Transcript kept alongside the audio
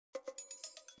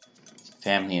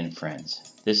Family and friends,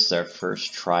 this is our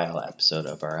first trial episode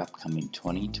of our upcoming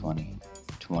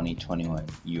 2020-2021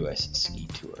 US ski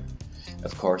tour.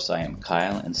 Of course, I am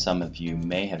Kyle, and some of you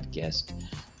may have guessed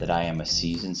that I am a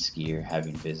seasoned skier,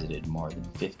 having visited more than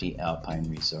 50 alpine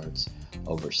resorts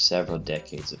over several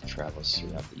decades of travels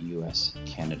throughout the US,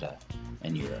 Canada,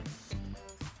 and Europe.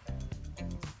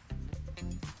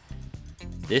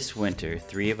 This winter,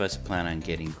 3 of us plan on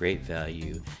getting great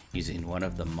value using one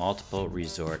of the multiple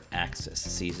resort access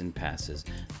season passes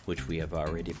which we have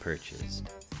already purchased.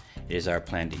 It is our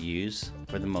plan to use,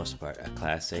 for the most part, a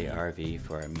Class A RV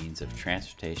for our means of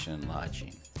transportation and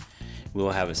lodging. We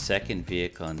will have a second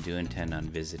vehicle and do intend on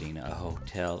visiting a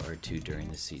hotel or 2 during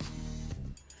the season.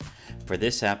 For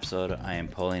this episode, I am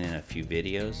pulling in a few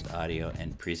videos, audio,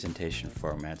 and presentation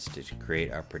formats to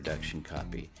create our production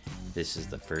copy. This is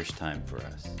the first time for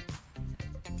us.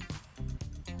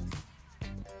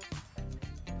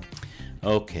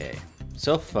 Okay,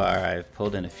 so far I've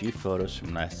pulled in a few photos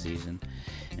from last season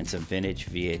and some vintage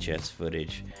VHS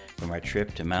footage from our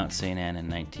trip to Mount St. Anne in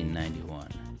 1991.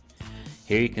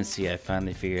 Here you can see I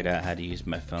finally figured out how to use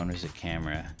my phone as a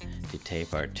camera to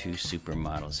tape our 2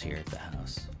 supermodels here at the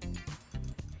house.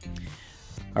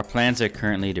 Our plans are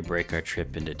currently to break our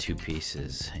trip into 2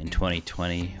 pieces. In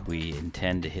 2020, we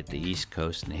intend to hit the East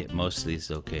Coast and hit most of these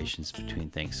locations between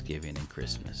Thanksgiving and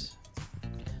Christmas.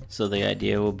 So the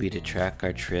idea will be to track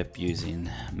our trip using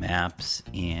maps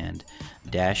and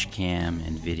dash cam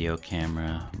and video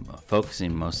camera,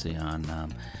 focusing mostly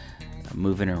on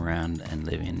moving around and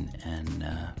living and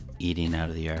eating out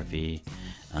of the RV.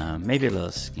 Maybe a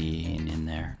little skiing in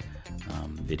there,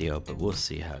 video, but we'll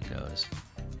see how it goes.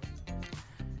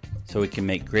 So we can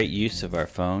make great use of our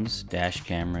phones, dash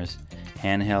cameras,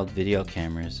 handheld video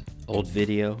cameras, old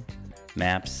video,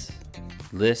 maps,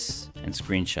 lists, and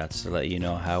screenshots to let you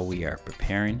know how we are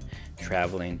preparing,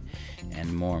 traveling,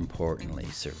 and more importantly,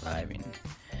 surviving.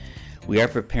 We are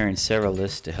preparing several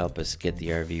lists to help us get the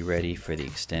RV ready for the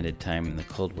extended time in the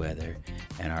cold weather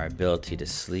and our ability to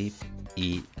sleep,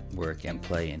 eat, work, and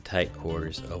play in tight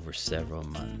quarters over several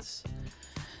months.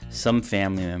 Some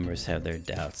family members have their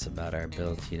doubts about our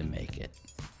ability to make it.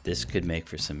 This could make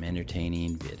for some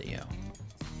entertaining video.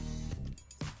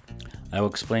 I will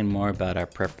explain more about our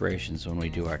preparations when we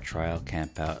do our trial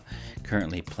campout,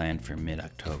 currently planned for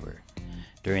mid-October.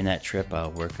 During that trip,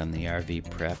 I'll work on the RV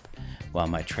prep while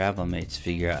my travel mates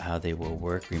figure out how they will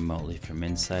work remotely from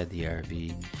inside the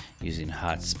RV using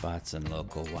hotspots and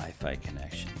local Wi-Fi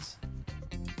connections.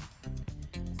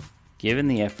 Given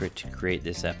the effort to create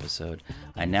this episode,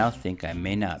 I now think I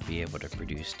may not be able to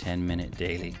produce 10-minute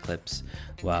daily clips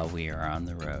while we are on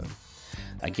the road.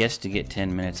 I guess to get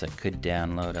 10 minutes I could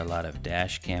download a lot of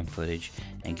dash cam footage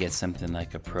and get something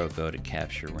like a ProGo to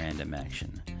capture random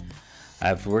action.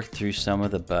 I've worked through some of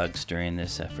the bugs during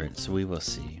this effort, so we will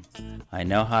see. I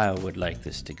know how I would like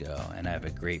this to go, and I have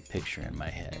a great picture in my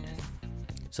head.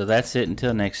 So that's it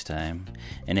until next time,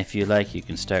 and if you like, you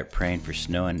can start praying for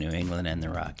snow in New England and the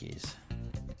Rockies.